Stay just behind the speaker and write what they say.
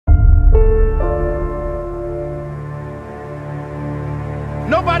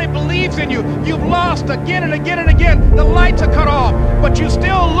believes in you. You've lost again and again and again. The lights are cut off, but you're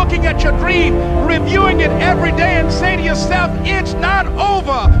still looking at your dream, reviewing it every day, and say to yourself, it's not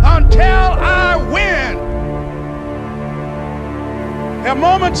over until I win. There are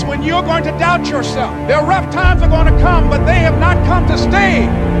moments when you're going to doubt yourself. There are rough times are going to come, but they have not come to stay.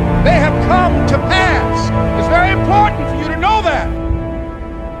 They have come to pass. It's very important for you to know that.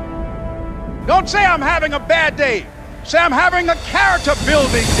 Don't say I'm having a bad day. Say I'm having a character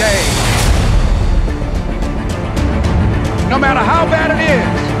building day. No matter how bad it is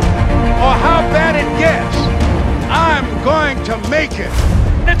or how bad it gets, I'm going to make it.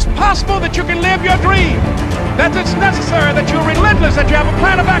 It's possible that you can live your dream, that it's necessary, that you're relentless, that you have a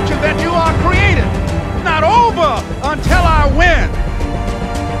plan of action, that you are creative. It's not over until I win.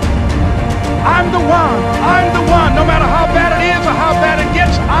 I'm the one. I'm the one. No matter how bad it is or how bad it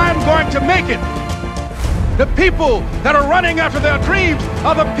gets, I'm going to make it. The people that are running after their dreams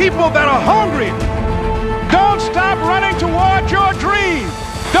are the people that are hungry. Don't stop running toward your dream.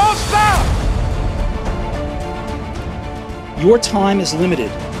 Don't stop. Your time is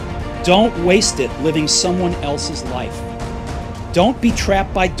limited. Don't waste it living someone else's life. Don't be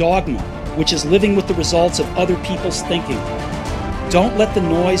trapped by dogma, which is living with the results of other people's thinking. Don't let the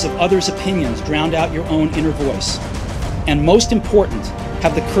noise of others' opinions drown out your own inner voice. And most important,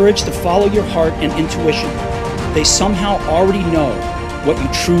 have the courage to follow your heart and intuition. They somehow already know what you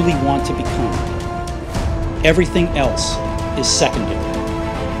truly want to become. Everything else is secondary.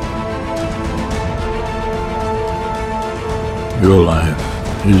 Your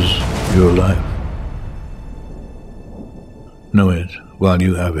life is your life. Know it while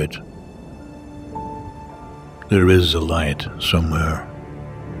you have it. There is a light somewhere.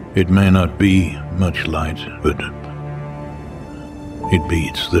 It may not be much light, but it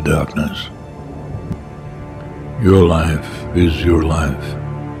beats the darkness. Your life is your life.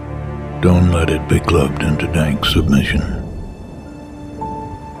 Don't let it be clubbed into dank submission.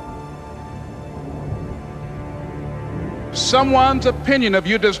 Someone's opinion of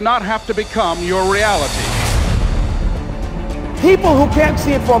you does not have to become your reality. People who can't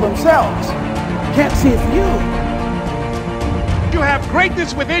see it for themselves can't see it for you. You have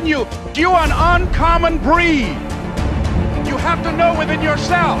greatness within you. You are an uncommon breed. You have to know within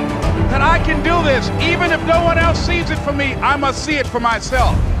yourself that I can do this. Even if no one else sees it for me, I must see it for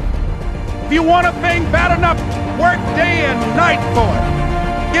myself. If you want a thing bad enough, work day and night for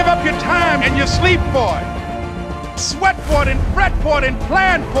it. Give up your time and your sleep for it. Sweat for it and fret for it and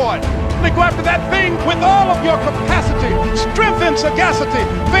plan for it. Go after that thing with all of your capacity, strength and sagacity,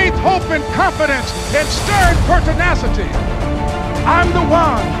 faith, hope and confidence, and stern pertinacity. I'm the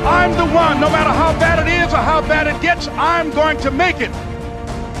one. I'm the one. No matter how bad it is or how bad it gets, I'm going to make it.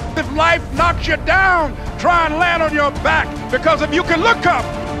 If life knocks you down, try and land on your back, because if you can look up,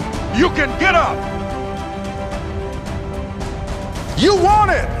 you can get up. You want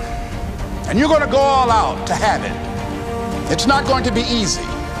it, and you're going to go all out to have it. It's not going to be easy.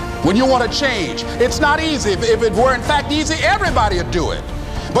 When you want to change, it's not easy. If it were in fact easy, everybody would do it.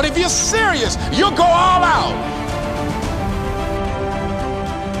 But if you're serious, you'll go all out.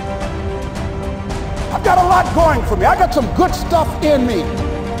 I've got a lot going for me. I got some good stuff in me.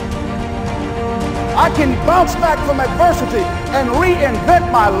 I can bounce back from adversity and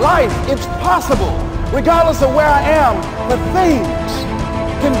reinvent my life. It's possible. Regardless of where I am, the things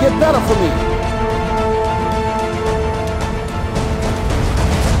can get better for me.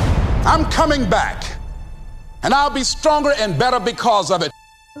 I'm coming back, and I'll be stronger and better because of it.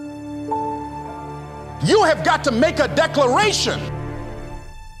 You have got to make a declaration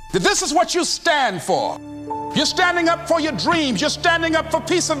that this is what you stand for. You're standing up for your dreams. You're standing up for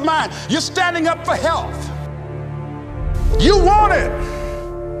peace of mind. You're standing up for health. You want it.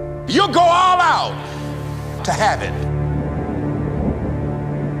 You'll go all out to have it.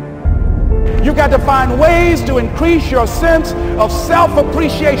 You got to find ways to increase your sense of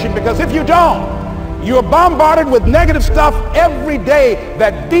self-appreciation, because if you don't, you're bombarded with negative stuff every day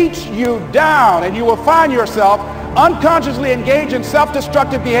that beats you down, and you will find yourself unconsciously engaged in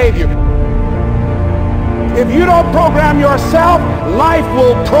self-destructive behavior. If you don't program yourself, life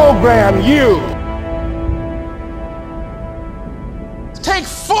will program you. Take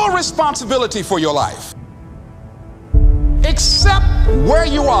full responsibility for your life. Accept where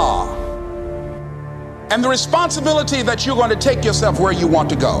you are and the responsibility that you're going to take yourself where you want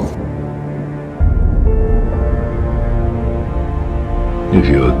to go. If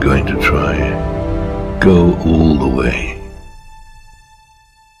you are going to try, go all the way.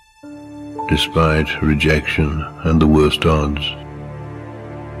 Despite rejection and the worst odds,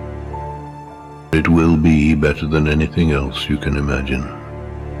 it will be better than anything else you can imagine.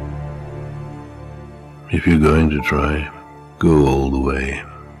 If you're going to try, go all the way.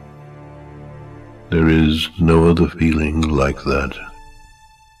 There is no other feeling like that.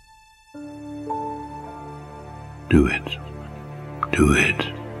 Do it. Do it.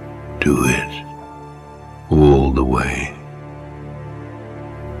 Do it. All the way.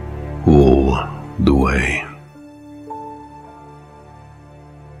 All the way.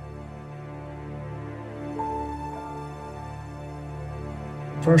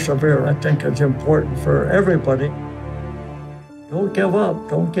 Persevere, I think, is important for everybody. Don't give up.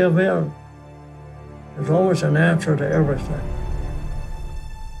 Don't give in. There's always an answer to everything.